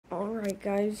Alright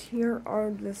guys, here are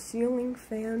the ceiling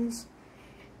fans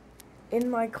in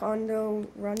my condo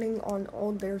running on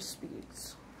all their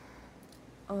speeds.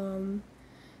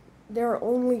 There are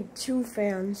only 2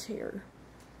 fans here.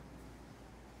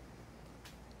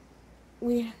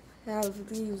 We have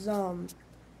these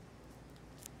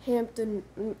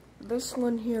this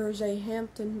one here is a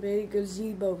Hampton Bay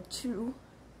Gazebo 2,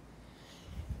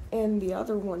 and the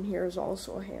other one here is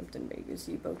also a Hampton Bay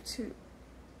Gazebo 2.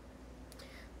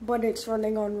 But it's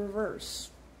running on reverse.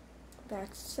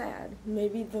 That's sad.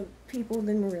 Maybe the people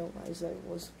didn't realize that it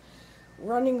was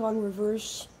running on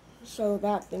reverse, so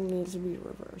that thing needs to be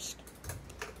reversed.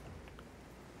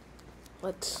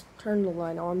 Let's turn the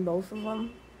light on both of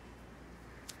them.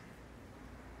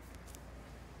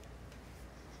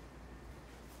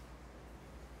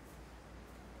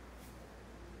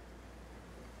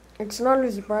 It's not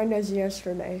as bright as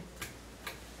yesterday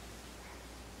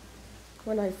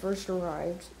when I first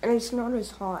arrived, and it's not as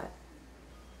hot.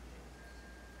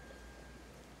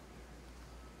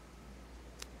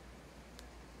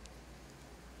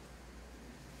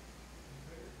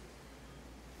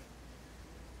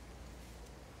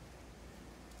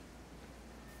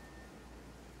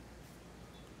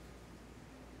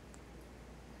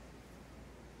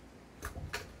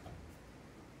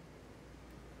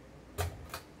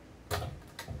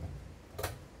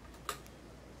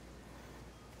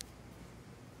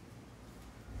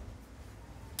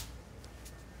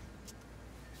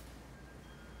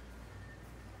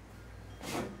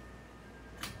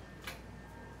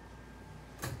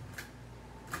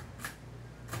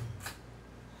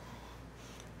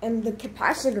 And the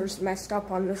capacitor's messed up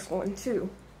on this one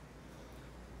too.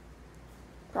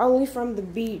 Probably from the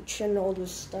beach and all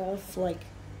this stuff. Like,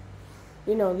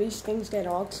 you know, these things get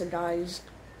oxidized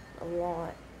a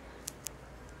lot.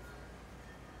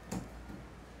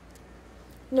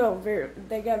 No,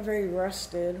 they get very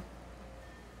rusted.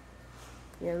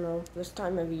 You know, this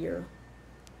time of year.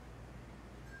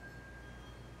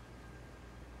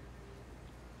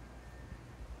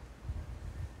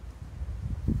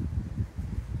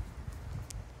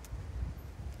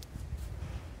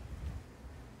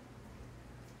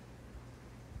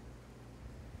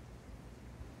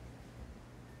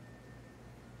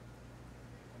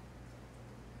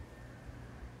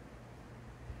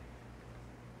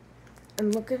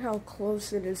 And look at how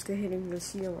close it is to hitting the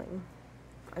ceiling.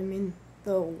 I mean,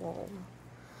 the wall.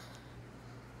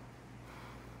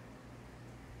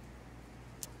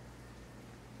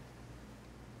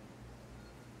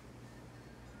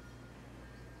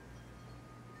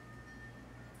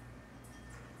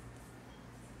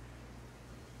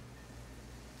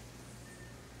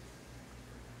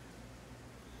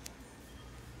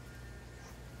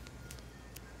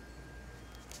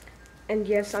 And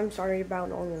yes, I'm sorry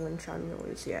about all the wind chime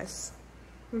noise, yes.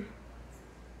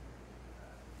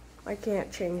 I can't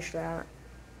change that.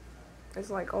 It's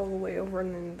like all the way over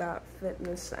in that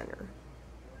fitness center.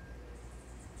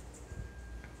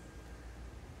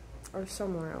 Or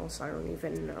somewhere else, I don't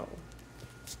even know.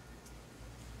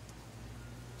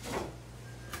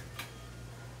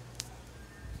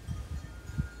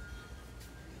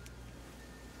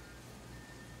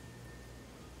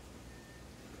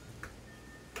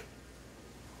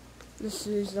 This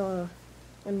is an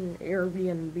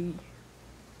Airbnb,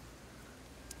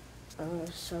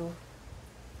 so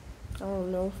I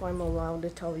don't know if I'm allowed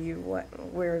to tell you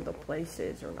where the place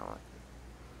is or not.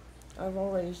 I've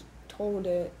always told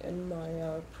it in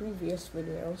my previous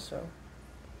video, so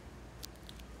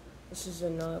this is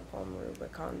in Palm Aruba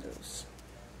condos.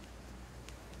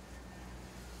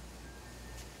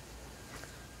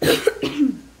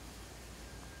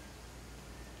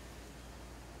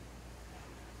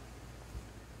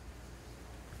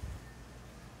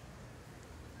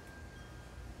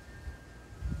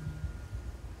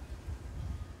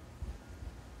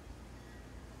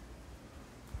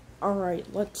 Alright,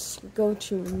 let's go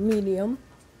to medium.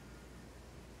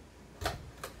 I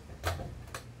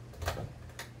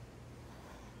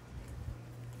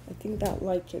think that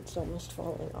light kit's almost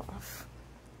falling off.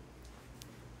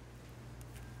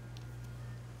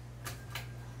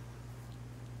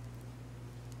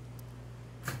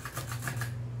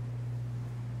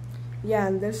 Yeah,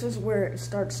 and this is where it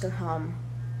starts to hum.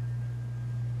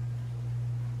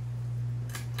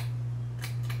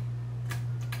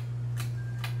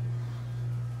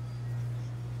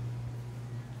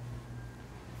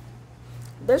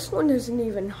 This one isn't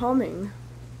even humming.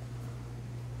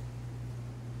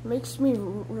 Makes me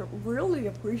really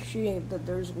appreciate that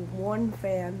there's one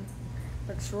fan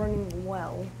that's running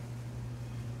well.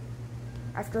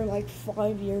 After like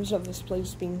 5 years of this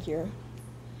place being here.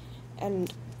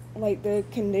 And like, the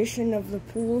condition of the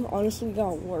pool honestly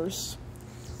got worse.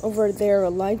 Over there,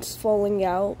 lights falling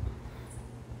out.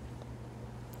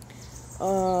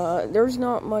 There's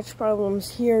not much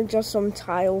problems here, just some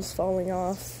tiles falling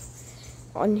off.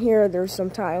 On here, there's some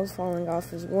tiles falling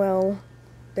off as well.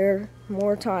 There are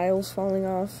more tiles falling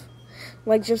off.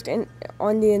 Like, just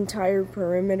on the entire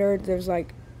perimeter, there's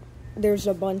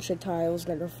a bunch of tiles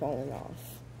that are falling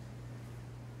off.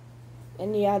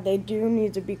 And yeah, they do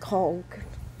need to be caulked.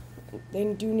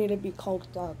 They do need to be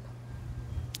caulked up.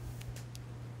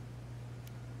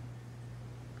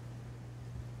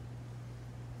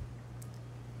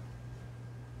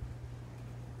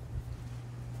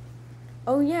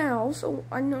 Oh yeah, also,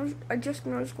 I just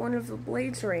noticed one of the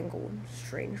blades are angled,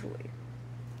 strangely.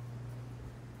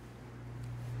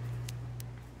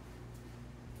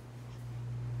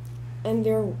 And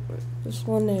this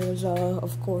one is,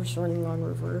 of course, running on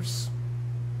reverse.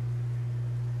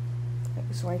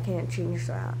 So I can't change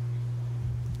that.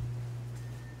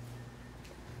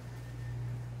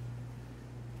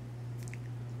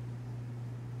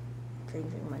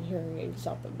 Changing my hearing aids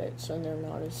up a bit so they're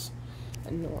not as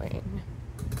annoying.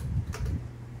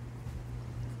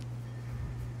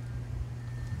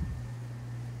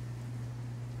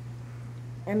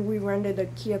 And we rented a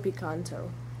Kia Picanto.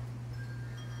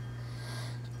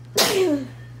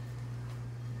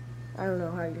 I don't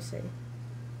know how you say.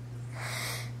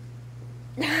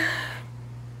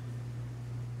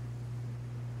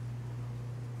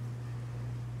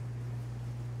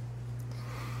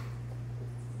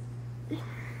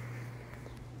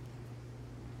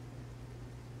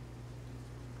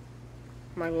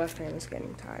 My left hand is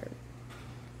getting tired.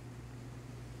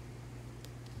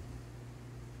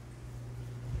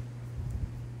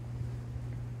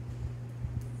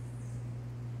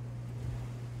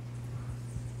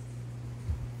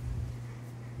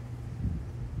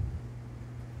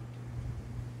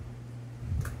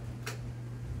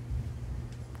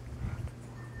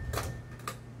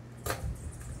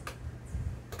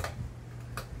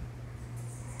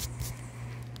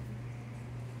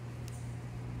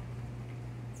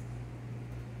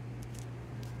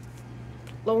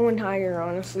 Low and high are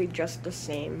honestly just the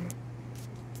same.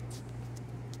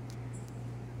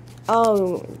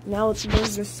 Oh, now it's doing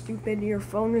the stupid your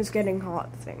phone is getting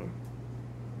hot thing.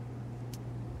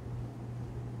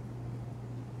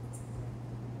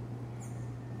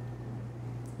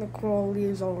 The quality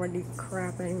is already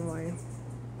crap anyway.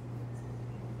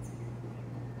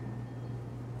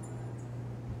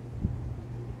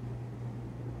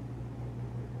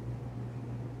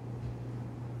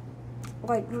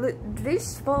 Like,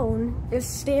 this phone is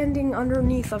standing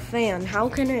underneath a fan. How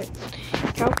can it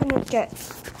get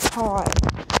hot?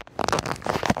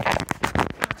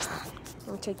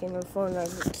 I'm taking the phone out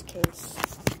of its case.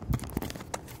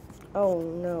 Oh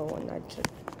no, and I took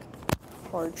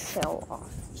hard shell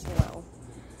off as well.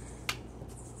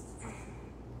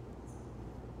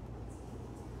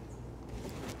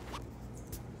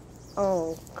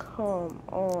 Oh, come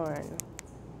on.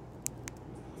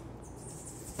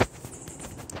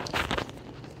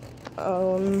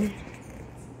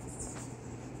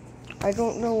 I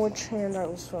don't know which hand I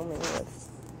was filming with.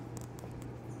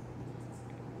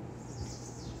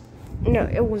 No,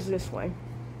 it was this way.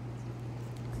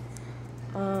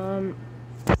 I'm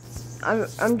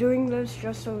doing this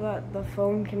just so that the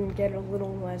phone can get a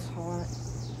little less hot.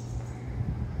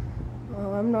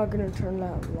 Well, I'm not gonna turn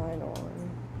that light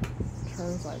on.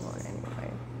 Turns light on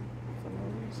anyway. For no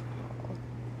reason at all.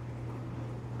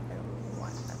 I don't know why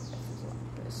that is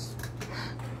like this.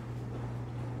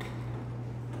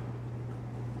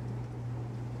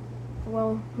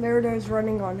 Well, there it is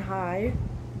running on high.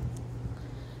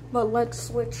 But let's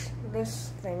switch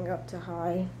this thing up to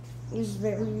high. This is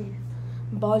very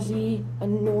buzzy,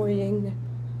 annoying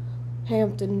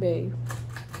Hampton Bay.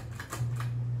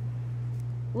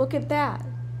 Look at that.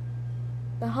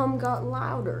 The hum got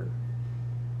louder.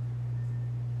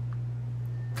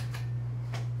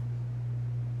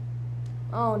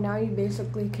 Oh, now you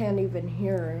basically can't even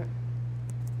hear it.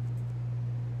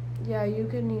 Yeah, you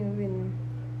can even,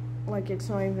 like, it's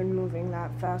not even moving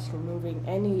that fast or moving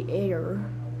any air.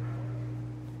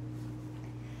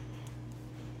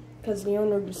 Because the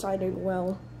owner decided,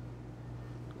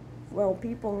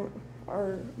 people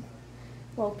are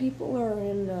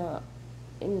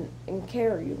in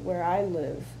Cary, where I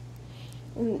live,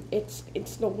 and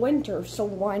it's the winter, so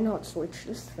why not switch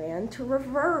this fan to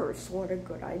reverse? What a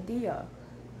good idea.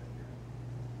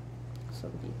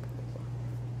 Some people.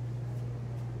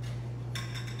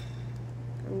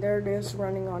 And there it is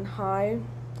running on high.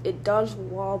 It does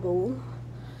wobble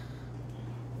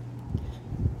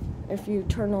if you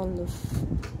turn on the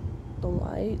the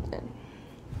light,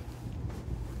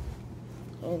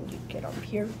 and you get up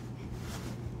here.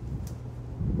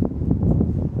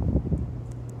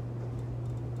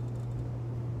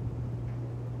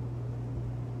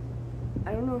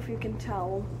 I don't know if you can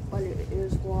tell, but it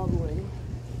is wobbling.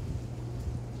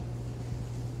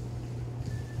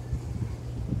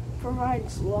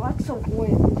 Provides lots of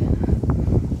wind.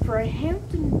 For a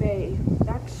Hampton Bay,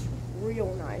 that's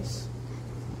real nice.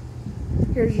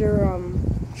 Here's your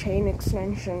chain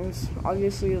extensions.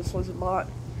 Obviously this was bought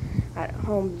at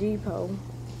Home Depot.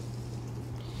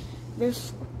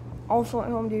 This also at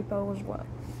Home Depot as well.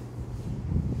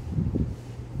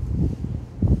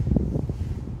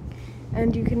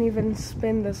 And you can even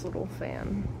spin this little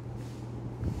fan.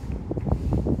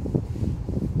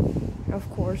 Of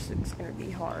course, it's going to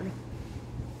be hard.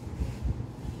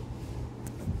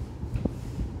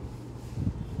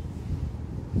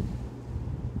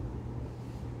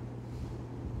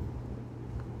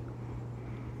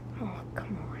 Oh,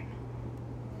 come on.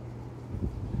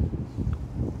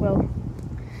 Well,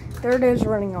 there it is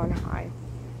running on high.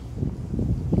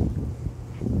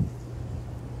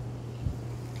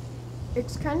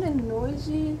 It's kind of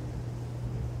noisy,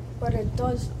 but it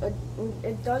does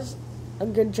a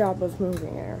good job of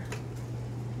moving air.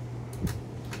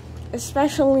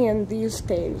 Especially in these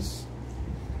days.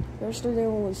 Yesterday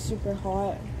was super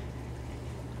hot.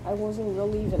 I wasn't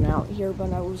really even out here,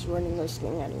 but I was running this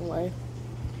thing anyway.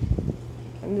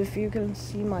 And if you can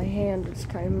see my hand, it's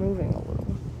kind of moving a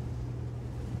little.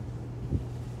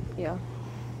 Yeah.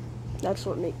 That's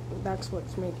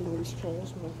what's making these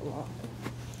chains move a lot.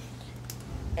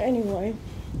 Anyway,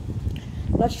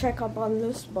 let's check up on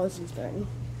this buzzy thing.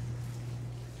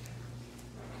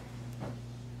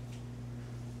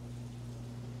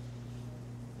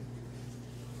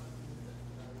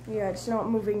 Yeah, it's not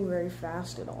moving very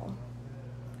fast at all.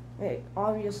 It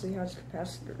obviously has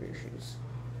capacitor issues.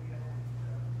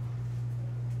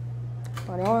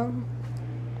 But oh,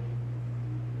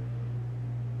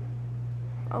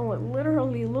 it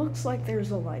literally looks like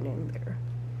there's a light in there.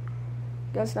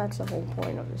 Guess that's the whole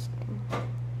point of this thing.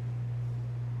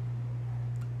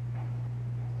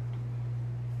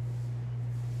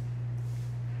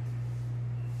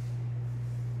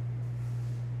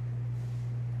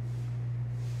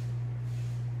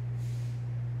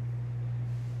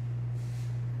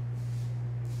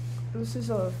 This is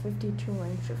a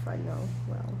 52-inch, if I know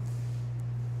well.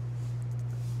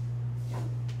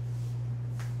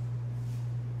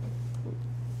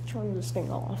 Turn this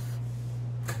thing off.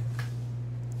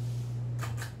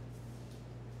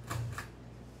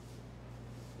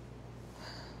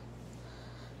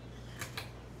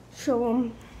 Show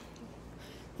them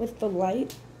with the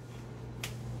light.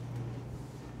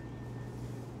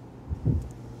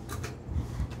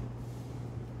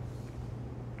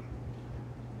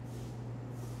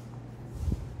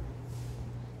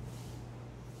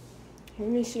 Let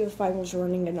me see if I was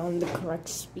running it on the correct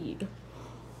speed.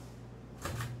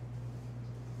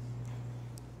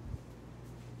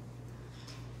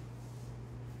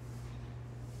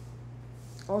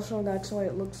 Also, that's why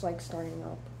it looks like starting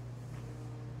up.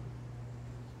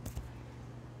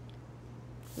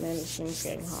 Man, this thing's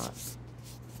getting hot.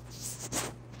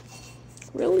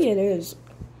 Really, it is.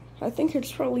 I think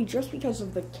it's probably just because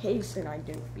of the case and I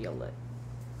didn't feel it.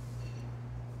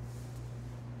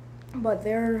 But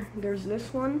there's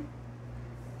this one.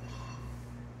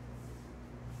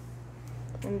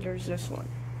 And there's this one.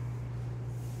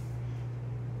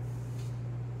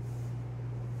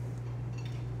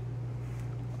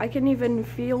 I can even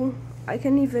feel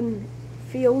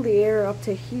the air up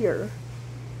to here.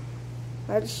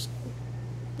 That's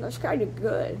kind of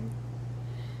good.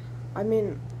 I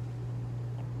mean,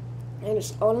 and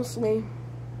it's honestly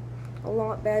a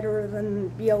lot better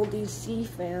than BLDC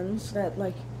fans that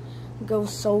like go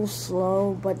so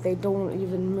slow, but they don't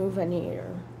even move any air.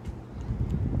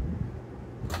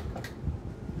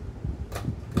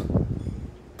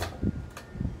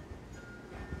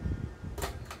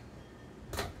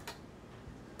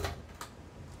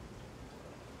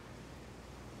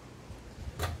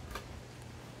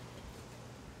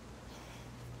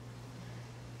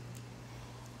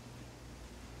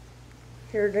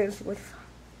 Here it is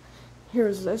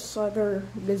here's this other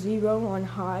gazebo on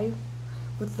high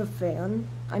with the fan.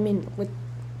 I mean,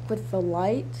 with the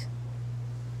light.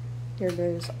 Here it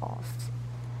is off.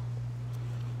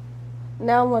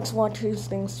 Now let's watch these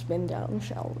things spin down,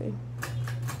 shall we?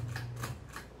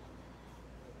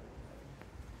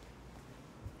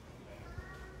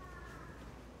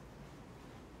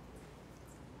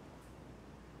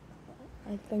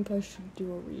 I think I should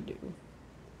do a redo.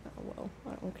 Oh well,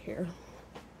 I don't care.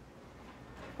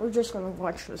 we're just gonna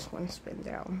watch this one spin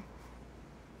down.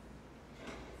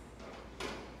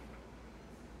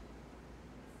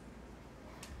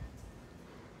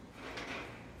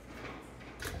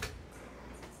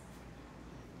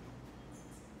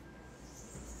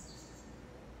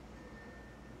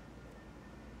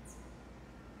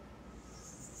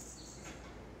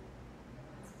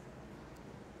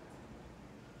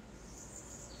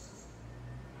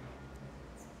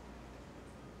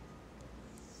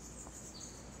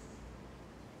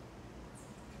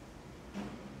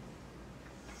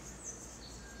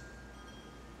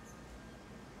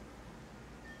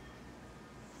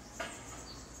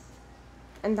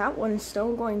 And that one's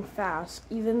still going fast,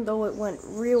 even though it went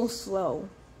real slow.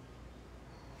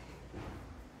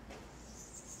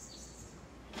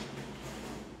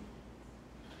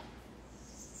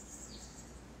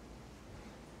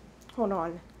 Hold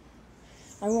on.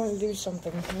 I want to do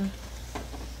something here.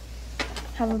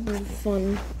 Have a bit of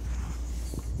fun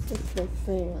with the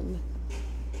fan.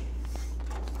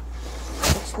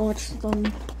 Let's watch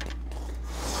them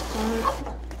start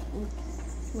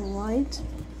with the light.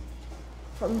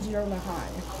 From 0 to high.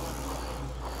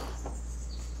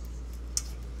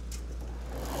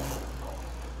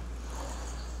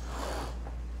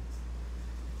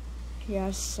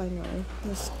 Yes, I know.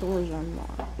 This door is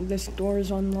unlocked. This door is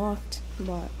unlocked,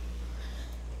 but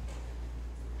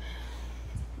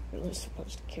I was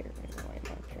supposed to carry anyway.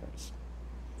 My parents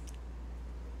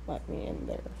let me in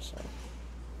there, so.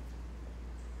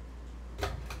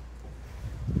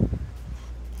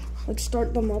 Let's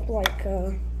start them up like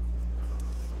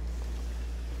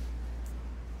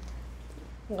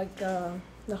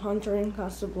the Hunter in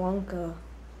Casablanca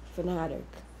fanatic.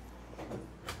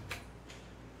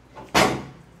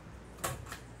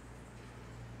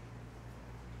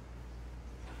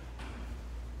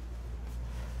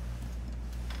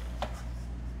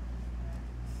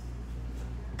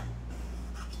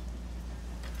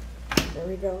 There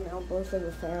we go, now both of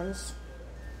the fans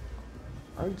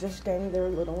are just getting their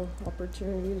little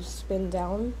opportunity to spin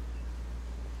down.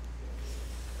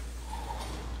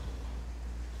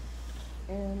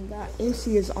 And that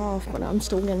AC is off, but I'm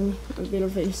still getting a bit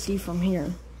of AC from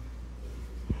here.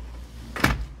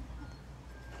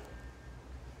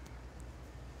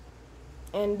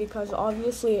 And because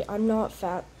obviously I'm not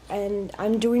fat, and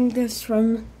I'm doing this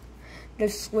from the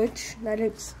switch that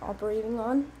it's operating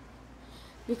on,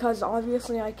 because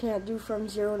obviously I can't do from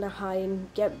 0 to high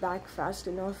and get back fast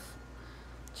enough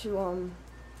to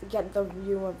get the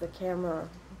view of the camera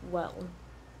well.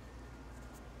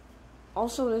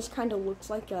 Also, this kind of looks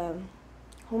like a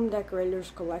Home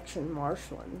Decorators Collection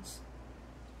marshlands.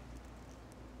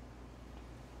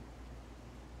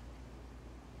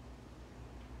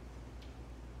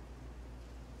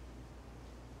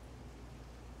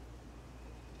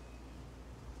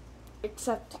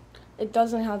 Except it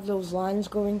doesn't have those lines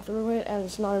going through it, and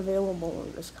it's not available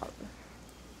in this color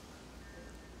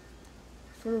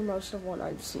for most of what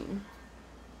I've seen.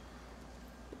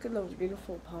 Look at those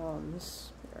beautiful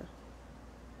palms here.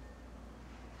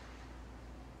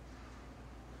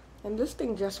 And this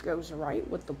thing just goes right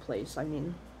with the place. I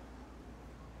mean,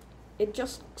 it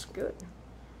just looks good.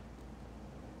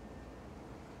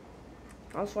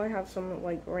 Also, I have some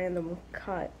like random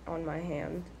cut on my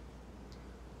hand.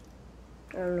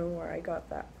 I don't know where I got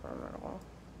that from at all.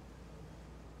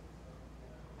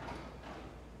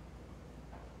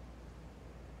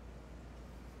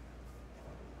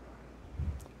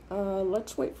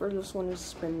 Let's wait for this one to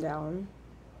spin down.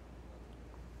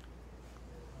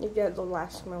 You get the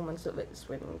last moments of it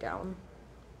spinning down.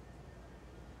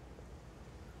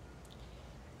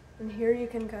 And here you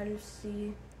can kind of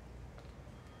see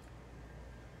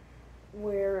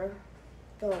where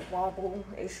the wobble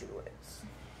issue is.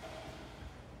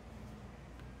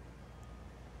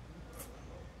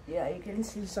 Yeah, you can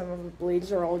see some of the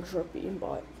blades are all drippy,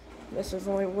 but this is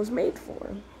what it was made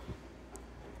for.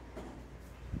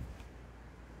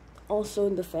 Also,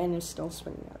 the fan is still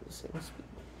spinning at the same speed.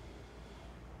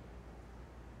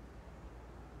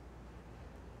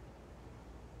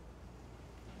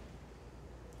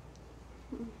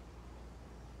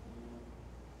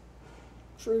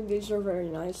 True, these are very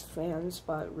nice fans,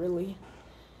 but really,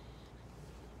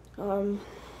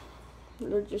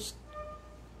 they're just,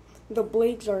 the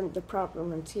blades aren't the proper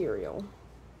material.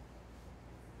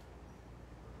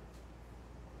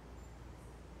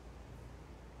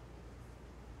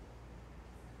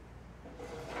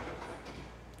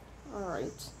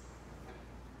 Alright,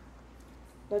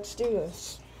 let's do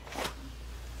this.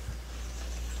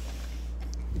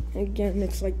 Again,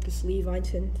 it's like this Levi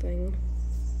tin thing.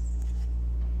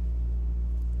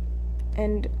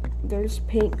 And there's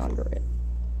paint under it.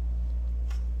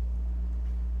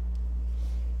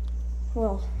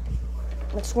 Well,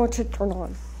 let's watch it turn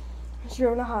on.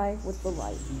 0 to high with the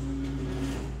light.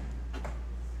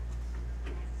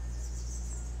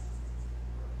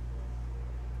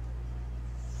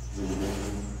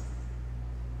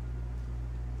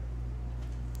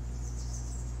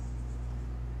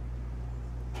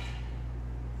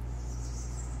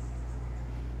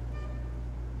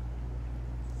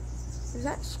 Is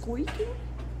that squeaking?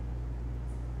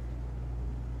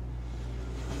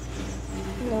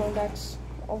 No, that's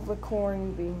all the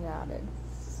corn being added.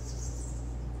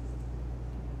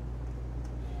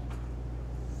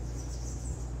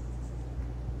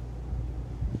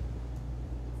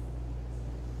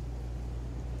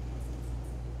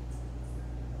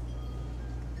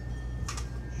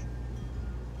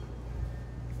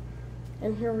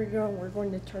 And here we go, we're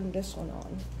going to turn this one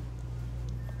on.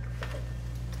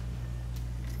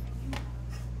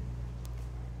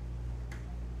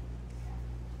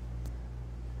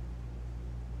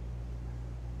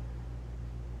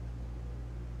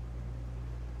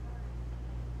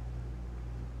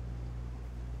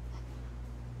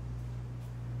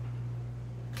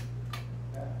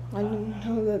 I didn't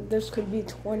know that this could be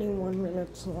 21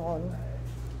 minutes long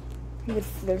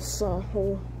with this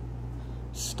whole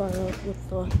style with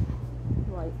the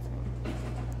light thing.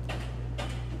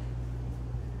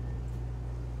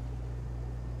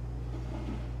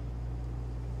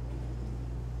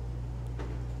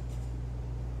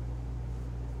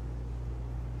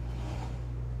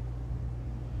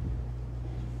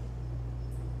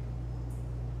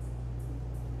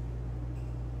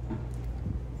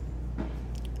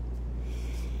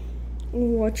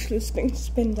 Watch this thing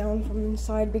spin down from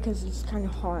inside because it's kind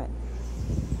of hot.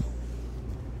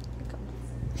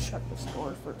 Shut this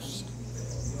door first.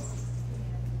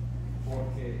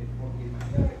 Actually,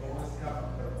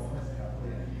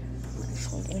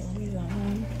 gonna leave that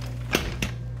on.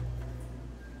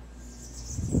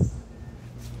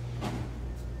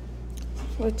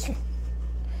 Let's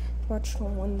watch the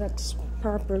one that's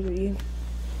properly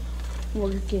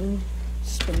working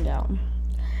spin down.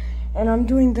 And I'm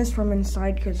doing this from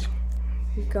inside because,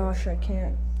 gosh, I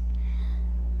can't.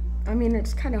 I mean,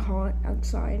 it's kind of hot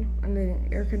outside, and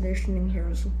the air conditioning here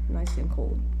is nice and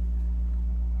cold.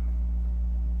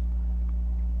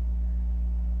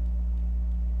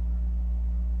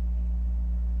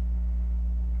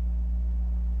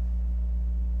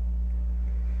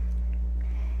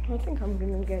 I think I'm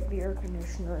gonna get the air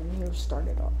conditioner and here start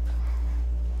it up.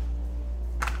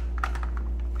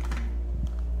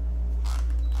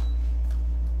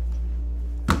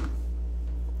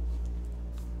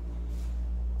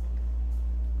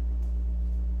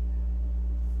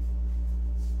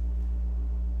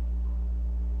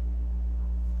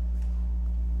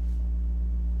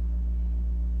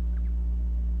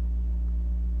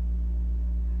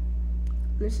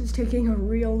 This is taking a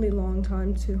really long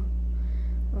time to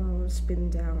spin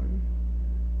down.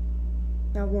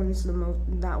 That one's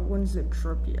the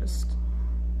trippiest.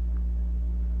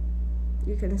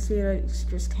 You can see that it's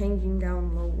just hanging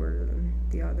down lower than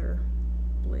the other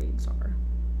blades are.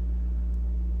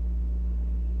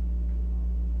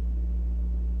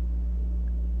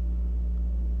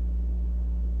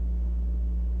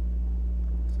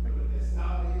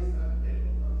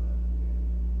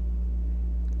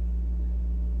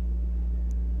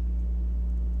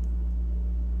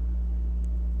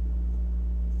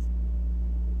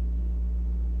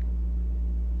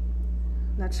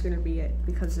 That's gonna be it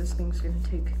because this thing's gonna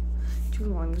take too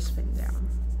long to spin down.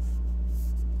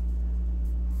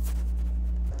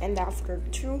 And after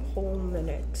 2 whole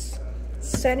minutes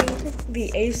setting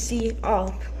the AC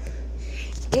up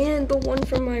and the one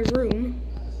from my room,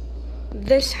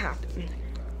 this happened.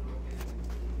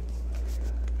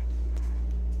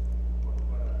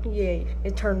 Yay,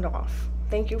 it turned off.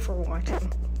 Thank you for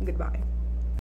watching. Goodbye.